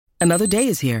Another day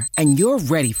is here, and you're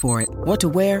ready for it. What to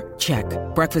wear? Check.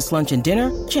 Breakfast, lunch, and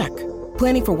dinner? Check.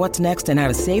 Planning for what's next and how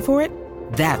to save for it?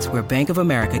 That's where Bank of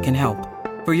America can help.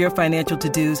 For your financial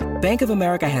to-dos, Bank of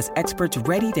America has experts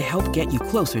ready to help get you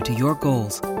closer to your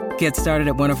goals. Get started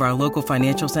at one of our local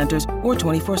financial centers or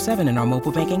 24/7 in our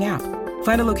mobile banking app.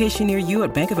 Find a location near you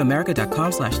at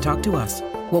bankofamerica.com/talktous.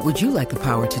 What would you like the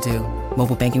power to do?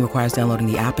 Mobile banking requires downloading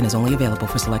the app and is only available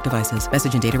for select devices.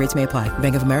 Message and data rates may apply.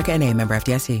 Bank of America N.A., member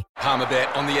FDIC.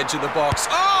 Palmerbet on the edge of the box.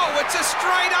 Oh, it's a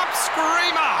straight-up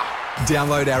screamer!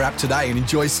 Download our app today and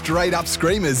enjoy straight-up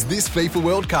screamers this FIFA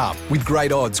World Cup with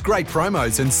great odds, great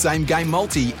promos and same-game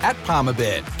multi at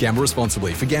Palmerbet. Gamble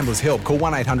responsibly. For Gamblers' Help, call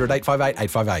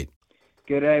 1-800-858-858.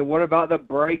 G'day, what about the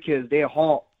Breakers? They're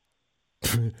hot.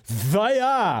 They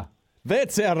are.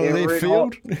 That's out of They're left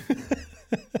field.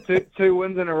 two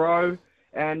wins in a row.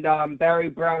 And Barry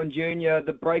Brown Jr.,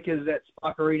 the Breakers at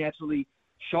Spark Arena absolutely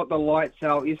shot the lights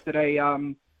out yesterday.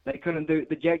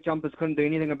 The Jack Jumpers couldn't do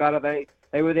anything about it.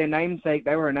 They were their namesake.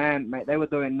 They were an ant, mate. They were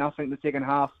doing nothing the second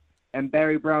half. And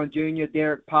Barry Brown Jr.,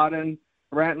 Derek Pardon,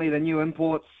 Brantley, the new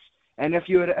imports. And if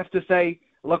you would have to say,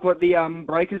 look what the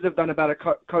Breakers have done about a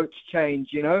coach change,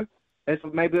 you know?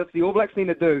 Maybe that's the All Blacks need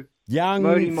to do. Young,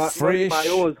 fresh. Mody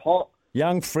Maor is hot.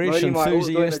 Young, fresh, Mody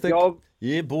enthusiastic. Maor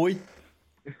Yeah, boy.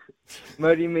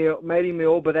 Mody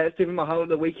Maor, but that's even my highlight of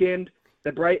the weekend.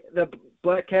 The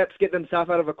Black Caps get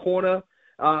themselves out of a corner.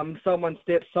 Someone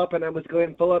steps up, and it was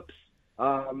Glenn Phillips.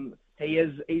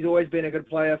 He's always been a good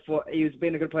player he's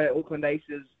been a good player at Auckland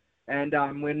Aces. And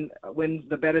when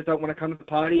the batters don't want to come to the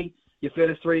party, your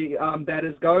first three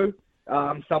batters go.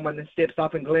 Someone steps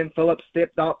up, and Glenn Phillips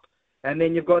stepped up. And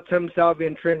then you've got Tim Selvey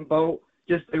and Trent Bolt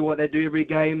just do what they do every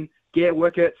game, get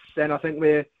wickets, and I think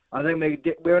we're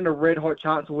in a red hot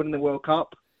chance of winning the World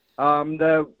Cup.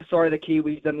 The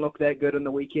Kiwis didn't look that good on the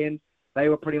weekend. They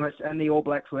were pretty much, and the All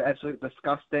Blacks were absolutely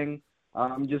disgusting.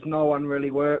 Just no one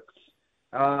really worked.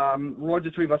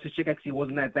 Roger Tree versus Chick actually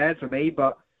wasn't that bad for me,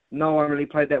 but no one really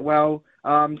played that well.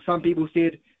 Some people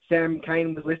said Sam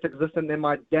Cane was less existent than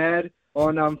my dad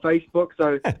on Facebook,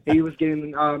 so he was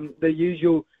getting the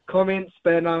usual comments,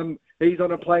 but he's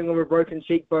on a plane with a broken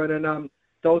cheekbone, and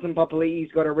Dalton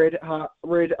Papali'i's got a red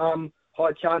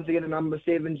hot chance to get a number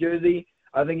 7 jersey.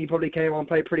 I think he probably came on and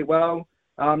played pretty well.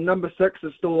 Number 6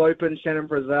 is still open. Shannon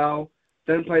Frizzell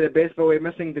didn't play the best, but we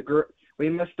missed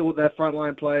all the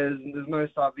frontline players. And there's no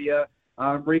Savia.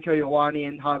 Rico Ioane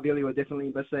and Havili were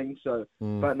definitely missing. So,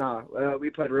 but we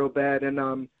played real bad,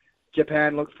 and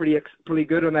Japan looked pretty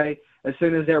good. And as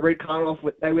soon as that red card off,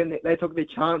 they took their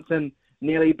chance and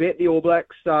nearly bet the All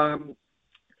Blacks. And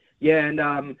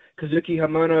Kazuki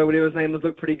Hamono, whatever his name was,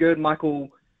 looked pretty good. Michael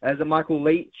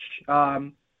Leach,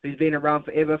 who's been around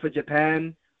forever for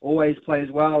Japan, always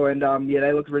plays well, and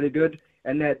they looked really good.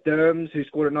 And that Derms, who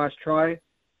scored a nice try.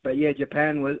 But yeah,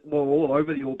 Japan were all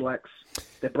over the All Blacks.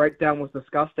 Their breakdown was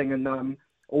disgusting, and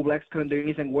All Blacks couldn't do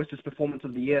anything. Worst performance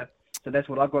of the year. So that's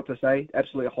what I've got to say.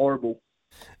 Absolutely horrible.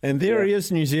 And there he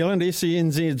is, New Zealand,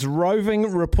 SENZ's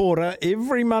roving reporter,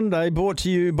 every Monday, brought to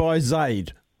you by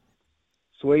Zayde.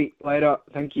 Sweet. Later.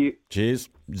 Thank you. Cheers.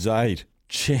 Zayde.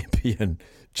 Champion.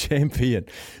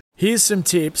 Here's some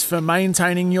tips for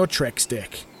maintaining your Trex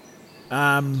deck.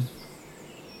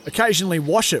 Occasionally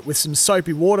wash it with some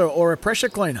soapy water or a pressure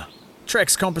cleaner.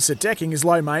 Trex composite decking is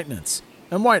low maintenance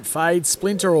and won't fade,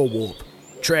 splinter or warp.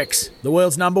 Trex, the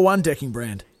world's #1 decking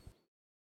brand.